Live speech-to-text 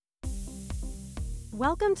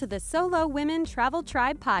Welcome to the Solo Women Travel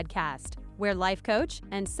Tribe podcast, where life coach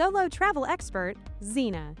and solo travel expert,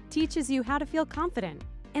 Zena, teaches you how to feel confident,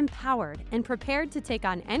 empowered, and prepared to take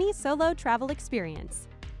on any solo travel experience.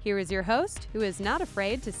 Here is your host, who is not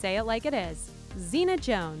afraid to say it like it is, Zena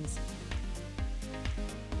Jones.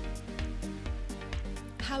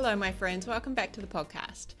 Hello, my friends. Welcome back to the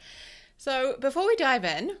podcast. So before we dive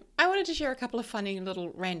in, I wanted to share a couple of funny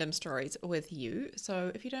little random stories with you.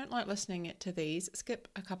 So if you don't like listening to these, skip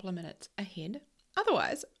a couple of minutes ahead.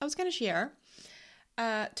 Otherwise, I was going to share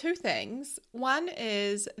two things. One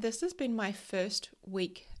is this has been my first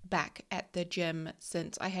week back at the gym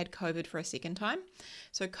since I had COVID for a second time.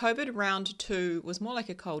 So COVID round 2 was more like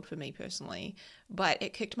a cold for me personally, but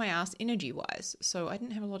it kicked my ass energy wise. So I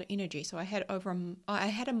didn't have a lot of energy. So I had a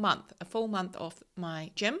full month off my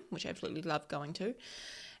gym, which I absolutely love going to.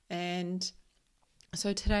 And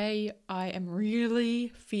so today I am really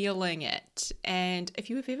feeling it. And if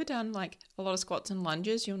you have ever done like a lot of squats and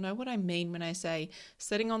lunges, you'll know what I mean when I say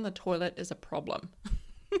sitting on the toilet is a problem.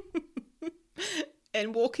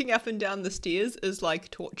 And walking up and down the stairs is like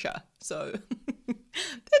torture. So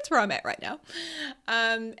that's where I'm at right now.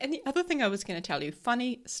 And the other thing I was going to tell you,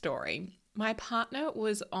 funny story. My partner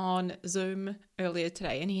was on Zoom earlier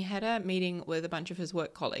today and he had a meeting with a bunch of his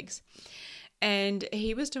work colleagues. And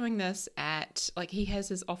he was doing this he has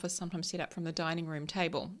his office sometimes set up from the dining room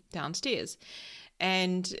table downstairs.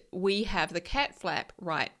 And we have the cat flap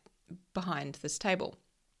right behind this table.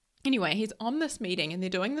 Anyway, he's on this meeting and they're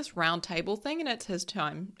doing this round table thing and it's his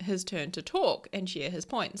turn to talk and share his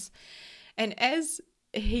points. And as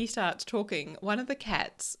he starts talking, one of the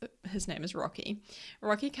cats, his name is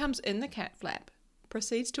Rocky comes in the cat flap,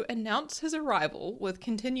 proceeds to announce his arrival with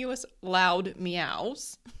continuous loud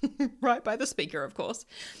meows, right by the speaker, of course,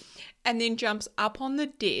 and then jumps up on the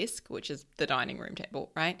desk, which is the dining room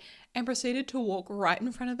table, right, and proceeded to walk right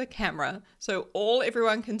in front of the camera so all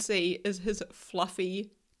everyone can see is his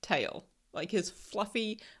fluffy tail. Like his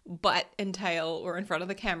fluffy butt and tail were in front of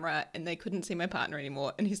the camera and they couldn't see my partner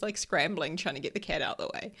anymore. And he's like scrambling, trying to get the cat out of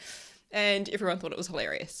the way. And everyone thought it was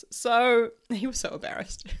hilarious. So he was so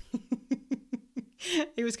embarrassed.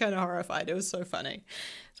 He was kind of horrified. It was so funny.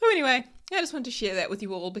 So anyway, I just wanted to share that with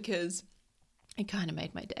you all because it kind of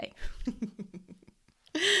made my day.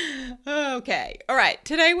 Okay. All right.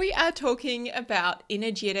 Today we are talking about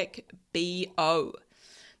energetic BO.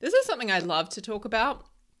 This is something I love to talk about.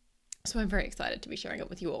 So I'm very excited to be sharing it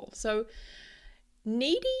with you all. So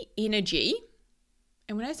needy energy,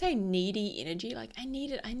 and when I say needy energy, like I need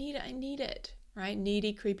it, right?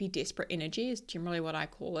 Needy, creepy, desperate energy is generally what I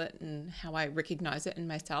call it and how I recognize it in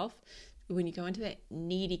myself. When you go into that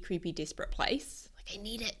needy, creepy, desperate place, like I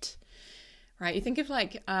need it, right? You think of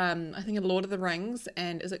I think of Lord of the Rings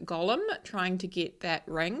and is it Gollum trying to get that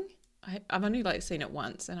ring? I've only seen it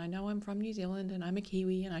once and I know I'm from New Zealand and I'm a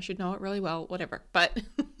Kiwi and I should know it really well, whatever. But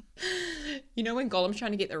you know when Gollum's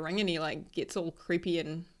trying to get the ring and he gets all creepy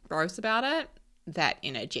and gross about it? That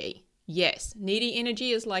energy. Yes, needy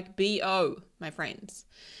energy is like BO, my friends.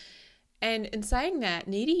 And in saying that,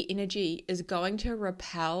 needy energy is going to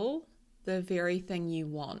repel the very thing you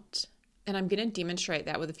want. And I'm going to demonstrate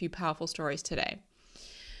that with a few powerful stories today.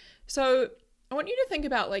 So I want you to think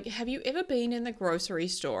about have you ever been in the grocery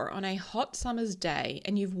store on a hot summer's day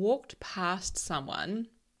and you've walked past someone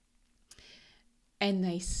and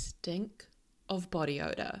they stink of body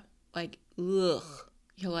odor? Like, ugh.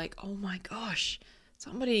 You're like, oh my gosh,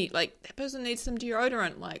 somebody, that person needs some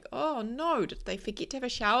deodorant. Like, oh no, did they forget to have a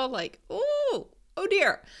shower? Like, oh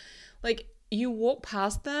dear. You walk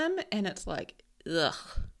past them and it's like,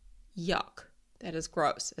 ugh, yuck. That is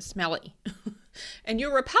gross. It's smelly. And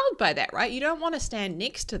you're repelled by that, right? You don't want to stand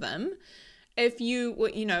next to them. If you were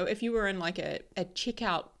in a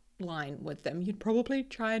checkout line with them, you'd probably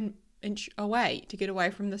try and inch away to get away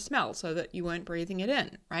from the smell so that you weren't breathing it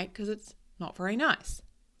in, right? Because it's not very nice.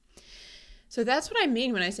 So that's what I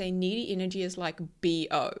mean when I say needy energy is like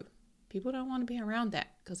BO. People don't want to be around that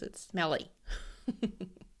because it's smelly.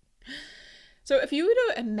 So if you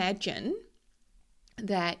were to imagine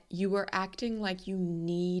that you were acting like you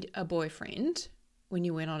need a boyfriend when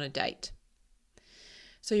you went on a date.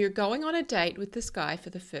 So you're going on a date with this guy for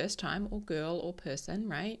the first time, or girl or person,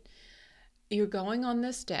 right? You're going on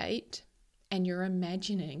this date and you're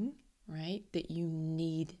imagining, right, that you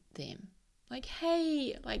need them.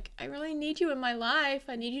 Hey, I really need you in my life.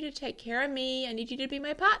 I need you to take care of me. I need you to be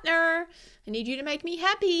my partner. I need you to make me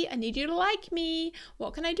happy. I need you to like me.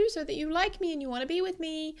 What can I do so that you like me and you want to be with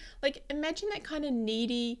me? Imagine that kind of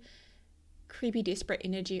needy, creepy, desperate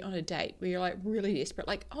energy on a date where you're really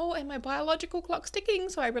desperate. Oh, and my biological clock's ticking,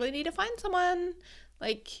 so I really need to find someone.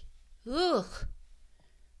 Ugh.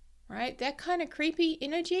 right? That kind of creepy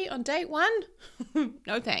energy on date 1,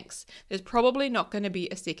 no thanks. There's probably not going to be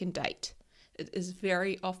a second date. It is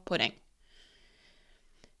very off-putting.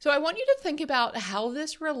 So I want you to think about how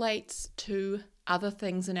this relates to other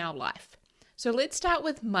things in our life. So let's start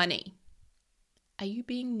with money. Are you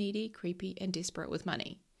being needy, creepy, and desperate with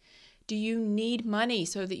money? Do you need money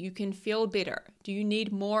so that you can feel better? Do you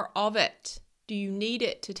need more of it? Do you need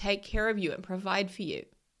it to take care of you and provide for you?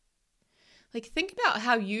 Like, think about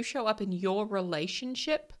how you show up in your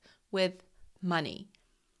relationship with money.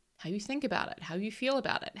 How you think about it, how you feel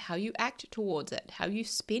about it, how you act towards it, how you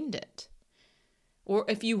spend it. Or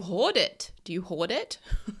if you hoard it, do you hoard it?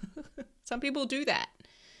 Some people do that,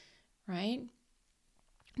 right?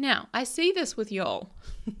 Now, I see this with y'all.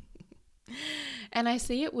 And I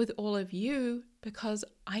see it with all of you because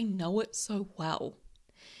I know it so well.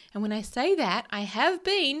 And when I say that, I have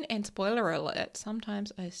been, and spoiler alert,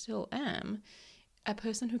 sometimes I still am, a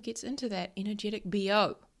person who gets into that energetic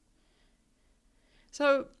BO.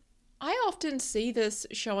 So I often see this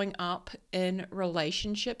showing up in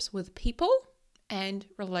relationships with people and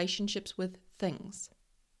relationships with things.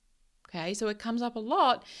 Okay, so it comes up a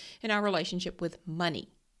lot in our relationship with money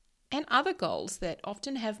and other goals that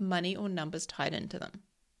often have money or numbers tied into them.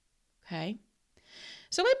 Okay,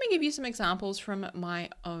 so let me give you some examples from my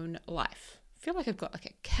own life. I feel like I've got like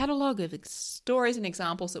a catalog of stories and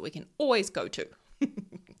examples that we can always go to.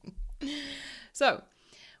 So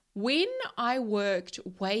when I worked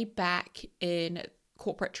way back in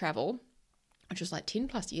corporate travel, which was like 10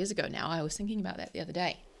 plus years ago now, I was thinking about that the other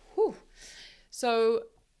day. Whew. So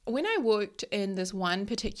when I worked in this one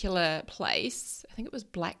particular place, I think it was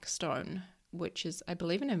Blackstone, which is, I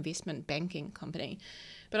believe, an investment banking company,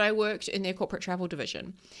 but I worked in their corporate travel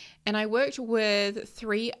division, and I worked with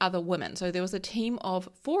 3 other women. So there was a team of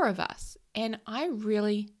 4 of us, and I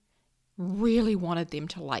really, really wanted them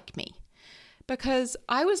to like me because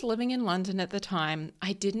I was living in London at the time.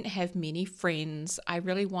 I didn't have many friends. I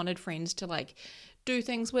really wanted friends to like do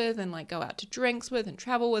things with and like go out to drinks with and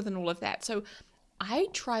travel with and all of that. So I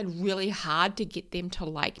tried really hard to get them to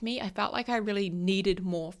like me. I felt like I really needed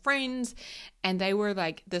more friends, and they were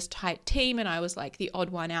like this tight team, and I was like the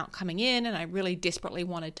odd one out coming in, and I really desperately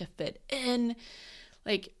wanted to fit in.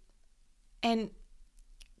 Like, and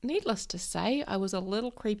needless to say, I was a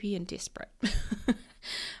little creepy and desperate.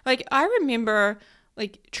 Like, I remember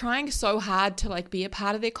like trying so hard to like be a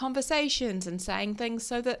part of their conversations and saying things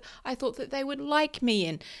so that I thought that they would like me,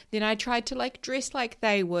 and then I tried to like dress like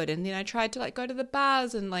they would, and then I tried to like go to the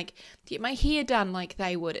bars and like get my hair done like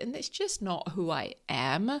they would, and that's just not who I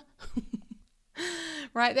am.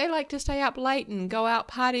 Right? They like to stay up late and go out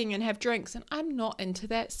partying and have drinks, and I'm not into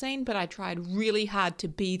that scene, but I tried really hard to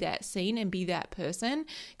be that scene and be that person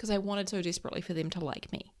because I wanted so desperately for them to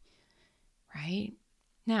like me. Right?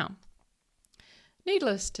 Now,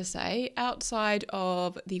 needless to say, outside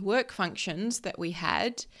of the work functions that we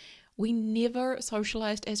had, we never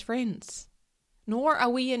socialized as friends, nor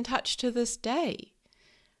are we in touch to this day.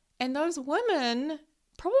 And those women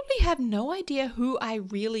probably have no idea who I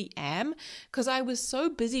really am because I was so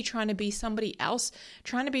busy trying to be somebody else,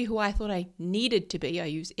 trying to be who I thought I needed to be. I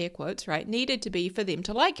use air quotes, right? Needed to be for them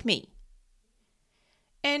to like me.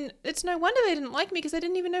 And it's no wonder they didn't like me because they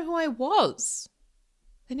didn't even know who I was.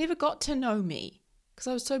 They never got to know me because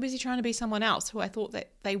I was so busy trying to be someone else who I thought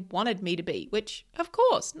that they wanted me to be, which, of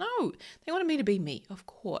course, no, they wanted me to be me, of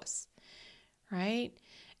course, right?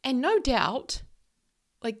 And no doubt,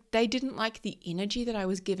 like, they didn't like the energy that I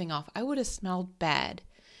was giving off. I would have smelled bad,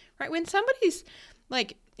 right? When somebody's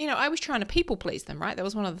like, you know, I was trying to people please them, right? That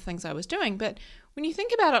was one of the things I was doing. But when you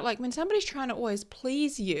think about it, like when somebody's trying to always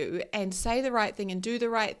please you and say the right thing and do the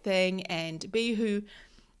right thing and be who,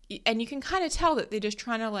 and you can kind of tell that they're just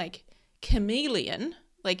trying to like chameleon,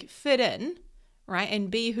 like fit in, right?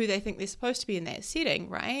 And be who they think they're supposed to be in that setting,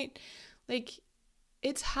 right? Like,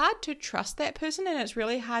 it's hard to trust that person, and it's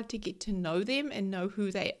really hard to get to know them and know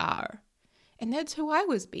who they are. And that's who I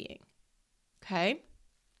was being. Okay.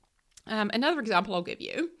 Another example I'll give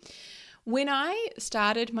you. When I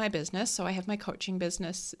started my business, so I have my coaching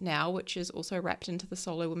business now, which is also wrapped into the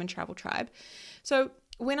Solo Women Travel Tribe. So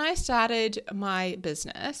when I started my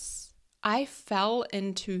business, I fell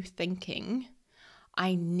into thinking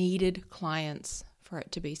I needed clients for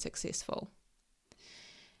it to be successful.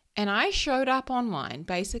 And I showed up online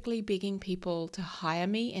basically begging people to hire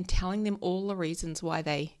me and telling them all the reasons why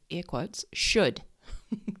they, air quotes, should.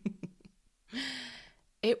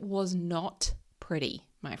 It was not pretty,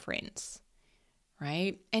 my friends,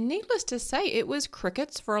 right? And needless to say, it was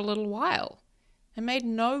crickets for a little while. I made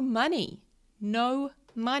no money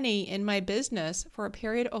in my business for a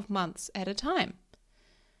period of months at a time.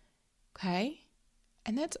 Okay?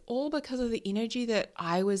 And that's all because of the energy that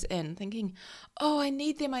I was in, thinking, oh, I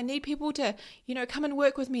need them. I need people to, come and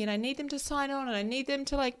work with me, and I need them to sign on, and I need them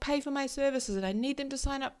to pay for my services, and I need them to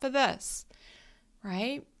sign up for this,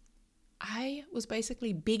 right? I was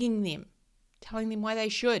basically begging them, telling them why they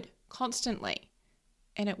should constantly.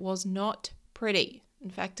 And it was not pretty. In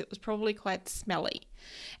fact, it was probably quite smelly.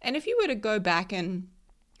 And if you were to go back and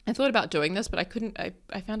I thought about doing this, but I couldn't.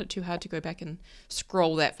 I found it too hard to go back and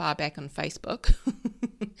scroll that far back on Facebook.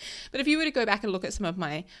 But if you were to go back and look at some of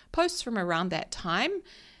my posts from around that time,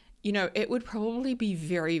 it would probably be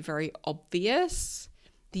very, very obvious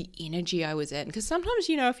the energy I was in. Because sometimes,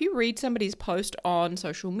 if you read somebody's post on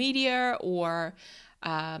social media or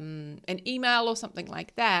an email or something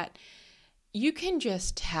like that, you can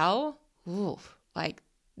just tell,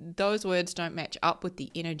 those words don't match up with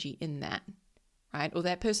the energy in that. Right? Or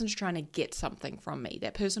that person's trying to get something from me.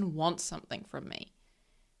 That person wants something from me.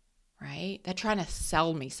 Right? They're trying to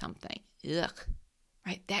sell me something. Ugh.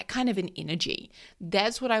 Right? That kind of an energy.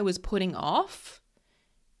 That's what I was putting off,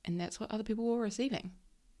 and that's what other people were receiving.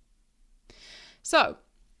 So,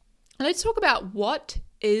 let's talk about what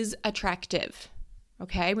is attractive.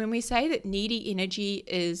 Okay? When we say that needy energy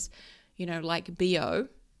is, like BO,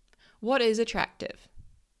 what is attractive?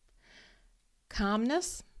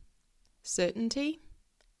 Calmness, certainty,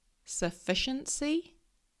 sufficiency,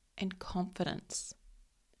 and confidence.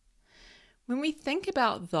 When we think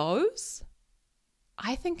about those,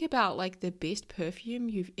 I think about the best perfume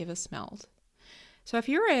you've ever smelled. So if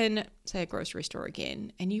you're in, say, a grocery store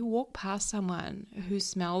again, and you walk past someone who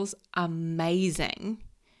smells amazing,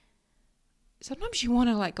 sometimes you want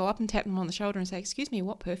to go up and tap them on the shoulder and say, excuse me,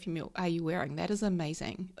 what perfume are you wearing? That is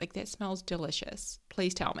amazing. That smells delicious.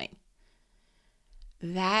 Please tell me.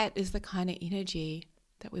 That is the kind of energy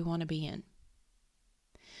that we want to be in.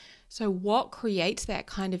 So what creates that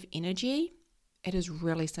kind of energy? It is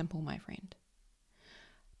really simple, my friend.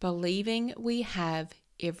 Believing we have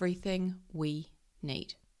everything we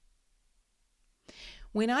need.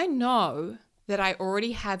 When I know that I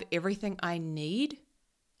already have everything I need,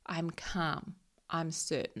 I'm calm, I'm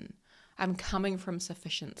certain, I'm coming from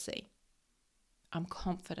sufficiency, I'm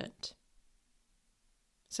confident.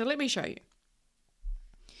 So let me show you.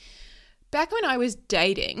 Back when I was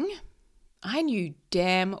dating, I knew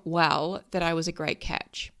damn well that I was a great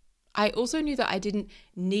catch. I also knew that I didn't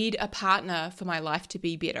need a partner for my life to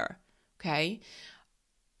be better, okay?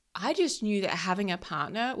 I just knew that having a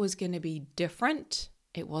partner was going to be different.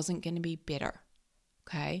 It wasn't going to be better,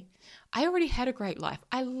 okay? I already had a great life.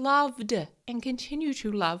 I loved and continue to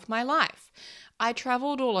love my life. I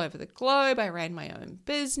traveled all over the globe. I ran my own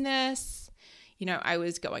business. I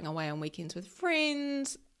was going away on weekends with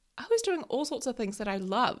friends. I was doing all sorts of things that I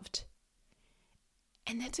loved.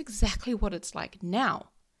 And that's exactly what it's like now,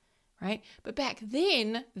 right? But back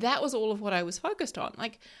then, that was all of what I was focused on.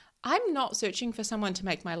 I'm not searching for someone to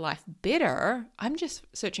make my life better. I'm just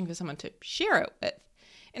searching for someone to share it with.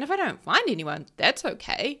 And if I don't find anyone, that's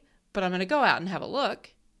okay. But I'm going to go out and have a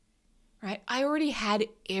look, right? I already had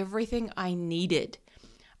everything I needed.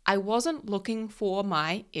 I wasn't looking for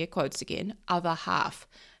my, air quotes again, other half.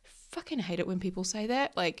 Fucking hate it when people say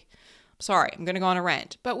that. Sorry, I'm going to go on a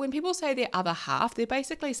rant. But when people say their other half, they're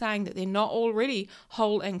basically saying that they're not already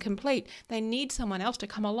whole and complete. They need someone else to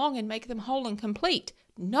come along and make them whole and complete.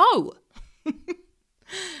 No.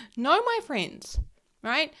 No, my friends,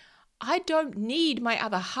 right? I don't need my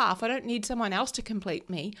other half. I don't need someone else to complete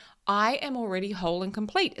me. I am already whole and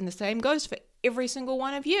complete. And the same goes for every single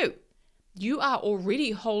one of you. You are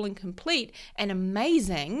already whole and complete and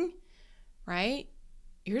amazing, right?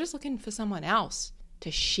 You're just looking for someone else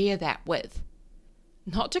to share that with.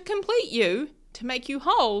 Not to complete you, to make you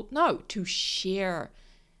whole. No, to share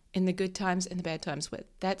in the good times and the bad times with.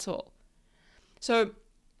 That's all. So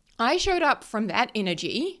I showed up from that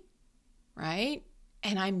energy, right?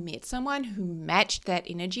 And I met someone who matched that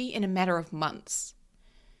energy in a matter of months,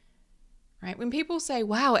 right? When people say,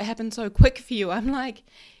 wow, it happened so quick for you, I'm like,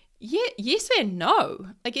 yeah, yes and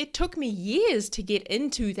no. It took me years to get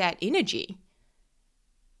into that energy.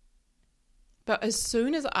 But as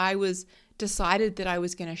soon as I decided that I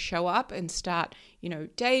was going to show up and start,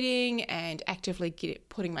 dating and actively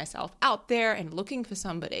putting myself out there and looking for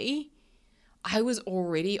somebody, I was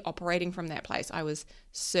already operating from that place. I was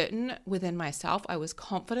certain within myself. I was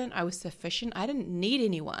confident. I was sufficient. I didn't need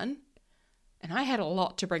anyone. And I had a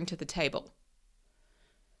lot to bring to the table.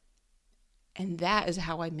 And that is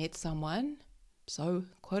how I met someone so,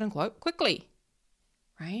 quote unquote, quickly,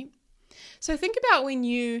 right? So think about when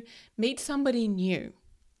you meet somebody new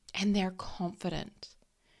and they're confident,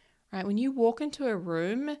 right? When you walk into a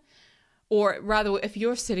room Or rather, if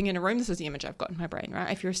you're sitting in a room, this is the image I've got in my brain, right?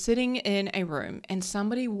 If you're sitting in a room and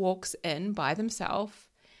somebody walks in by themselves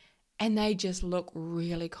and they just look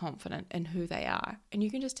really confident in who they are, and you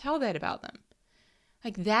can just tell that about them.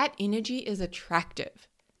 Like, that energy is attractive.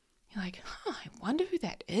 You're like, I wonder who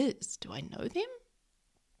that is. Do I know them?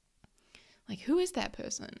 Like, who is that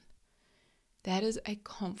person? That is a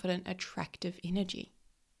confident, attractive energy.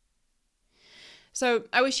 So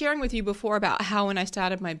I was sharing with you before about how when I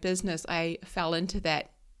started my business, I fell into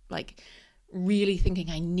that, like, really thinking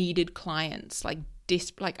I needed clients, like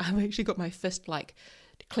I've actually got my fist like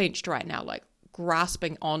clenched right now, like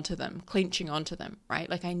grasping onto them, clenching onto them, right?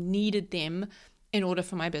 Like, I needed them in order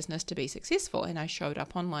for my business to be successful. And I showed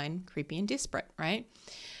up online creepy and desperate, right?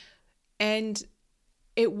 And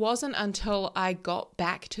it wasn't until I got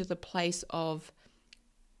back to the place of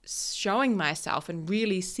showing myself and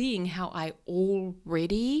really seeing how I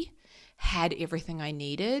already had everything I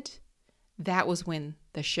needed, that was when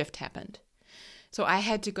the shift happened. So I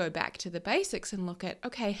had to go back to the basics and look at,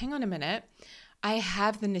 okay, hang on a minute. I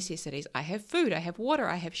have the necessities. I have food, I have water,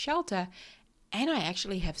 I have shelter, and I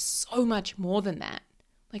actually have so much more than that.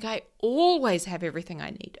 Like, I always have everything I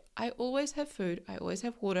need. I always have food, I always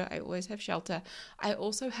have water, I always have shelter. I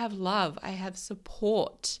also have love, I have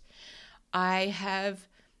support. I have,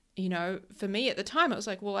 for me at the time, it was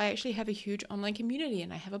like, well, I actually have a huge online community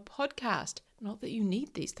and I have a podcast. Not that you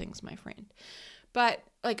need these things, my friend. But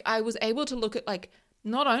like, I was able to look at, like,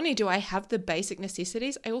 not only do I have the basic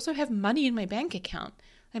necessities, I also have money in my bank account.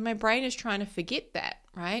 And my brain is trying to forget that,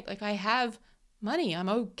 right? Like, I have money, I'm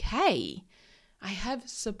okay. I have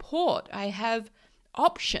support, I have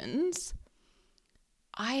options.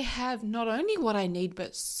 I have not only what I need,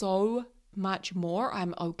 but so much more.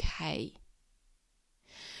 I'm okay.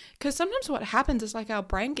 Because sometimes what happens is, like, our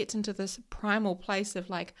brain gets into this primal place of,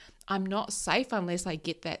 like, I'm not safe unless I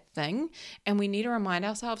get that thing. And we need to remind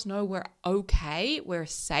ourselves, no, we're okay. We're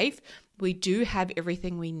safe. We do have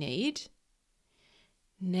everything we need.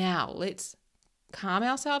 Now let's calm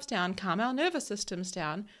ourselves down, calm our nervous systems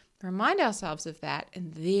down, remind ourselves of that,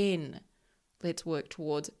 and then let's work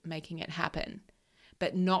towards making it happen.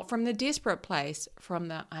 But not from the desperate place, from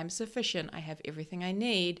the I'm sufficient, I have everything I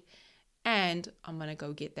need, and I'm going to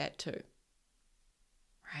go get that too.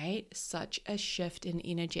 Right? Such a shift in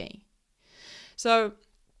energy. So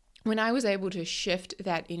when I was able to shift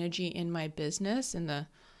that energy in my business, in the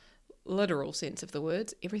literal sense of the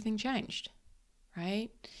words, everything changed. Right?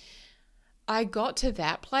 I got to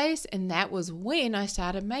that place, and that was when I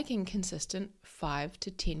started making consistent 5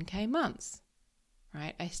 to 10K months.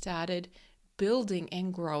 Right? I started building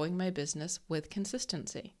and growing my business with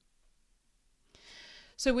consistency.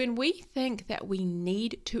 So when we think that we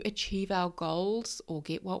need to achieve our goals or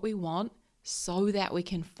get what we want so that we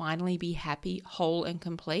can finally be happy, whole, and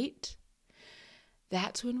complete,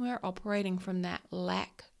 that's when we're operating from that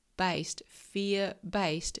lack-based,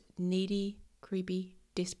 fear-based, needy, creepy,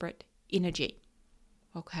 desperate energy.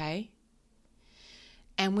 Okay?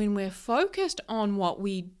 And when we're focused on what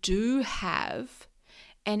we do have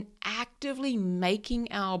and actively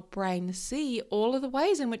making our brain see all of the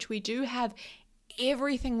ways in which we do have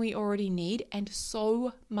everything we already need and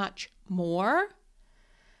so much more,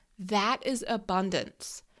 that is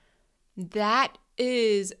abundance. That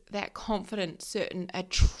is that confident, certain,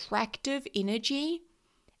 attractive energy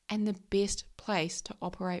and the best place to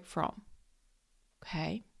operate from.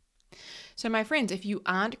 Okay? So my friends, if you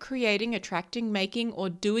aren't creating, attracting, making, or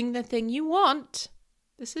doing the thing you want,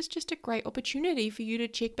 this is just a great opportunity for you to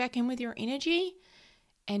check back in with your energy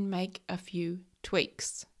and make a few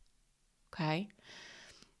tweaks. Okay?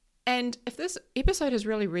 And if this episode has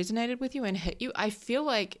really resonated with you and hit you, I feel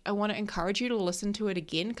like I want to encourage you to listen to it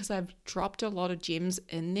again, because I've dropped a lot of gems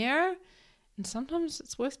in there, and sometimes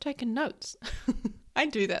it's worth taking notes. I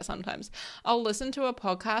do that sometimes. I'll listen to a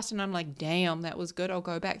podcast and I'm like, damn, that was good. I'll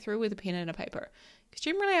go back through with a pen and a paper, because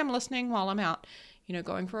generally I'm listening while I'm out,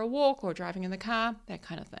 going for a walk or driving in the car, that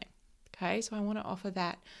kind of thing. Okay, so I want to offer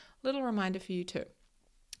that little reminder for you too.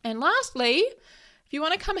 And lastly, if you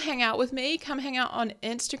want to come hang out with me, come hang out on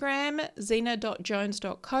Instagram,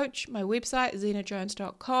 zena.jones.coach, my website,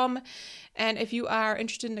 zenajones.com. And if you are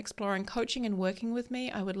interested in exploring coaching and working with me,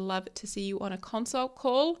 I would love to see you on a consult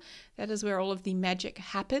call. That is where all of the magic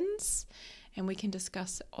happens, and we can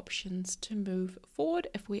discuss options to move forward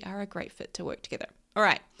if we are a great fit to work together. All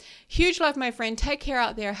right. Huge love, my friend. Take care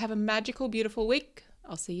out there. Have a magical, beautiful week.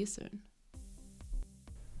 I'll see you soon.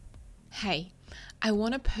 Hey, I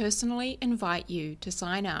want to personally invite you to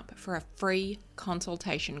sign up for a free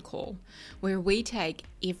consultation call where we take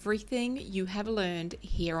everything you have learned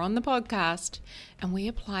here on the podcast and we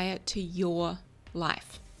apply it to your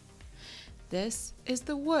life. This is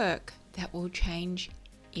the work that will change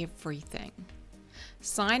everything.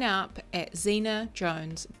 Sign up at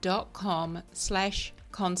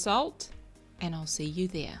zenajones.com/consult and I'll see you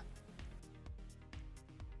there.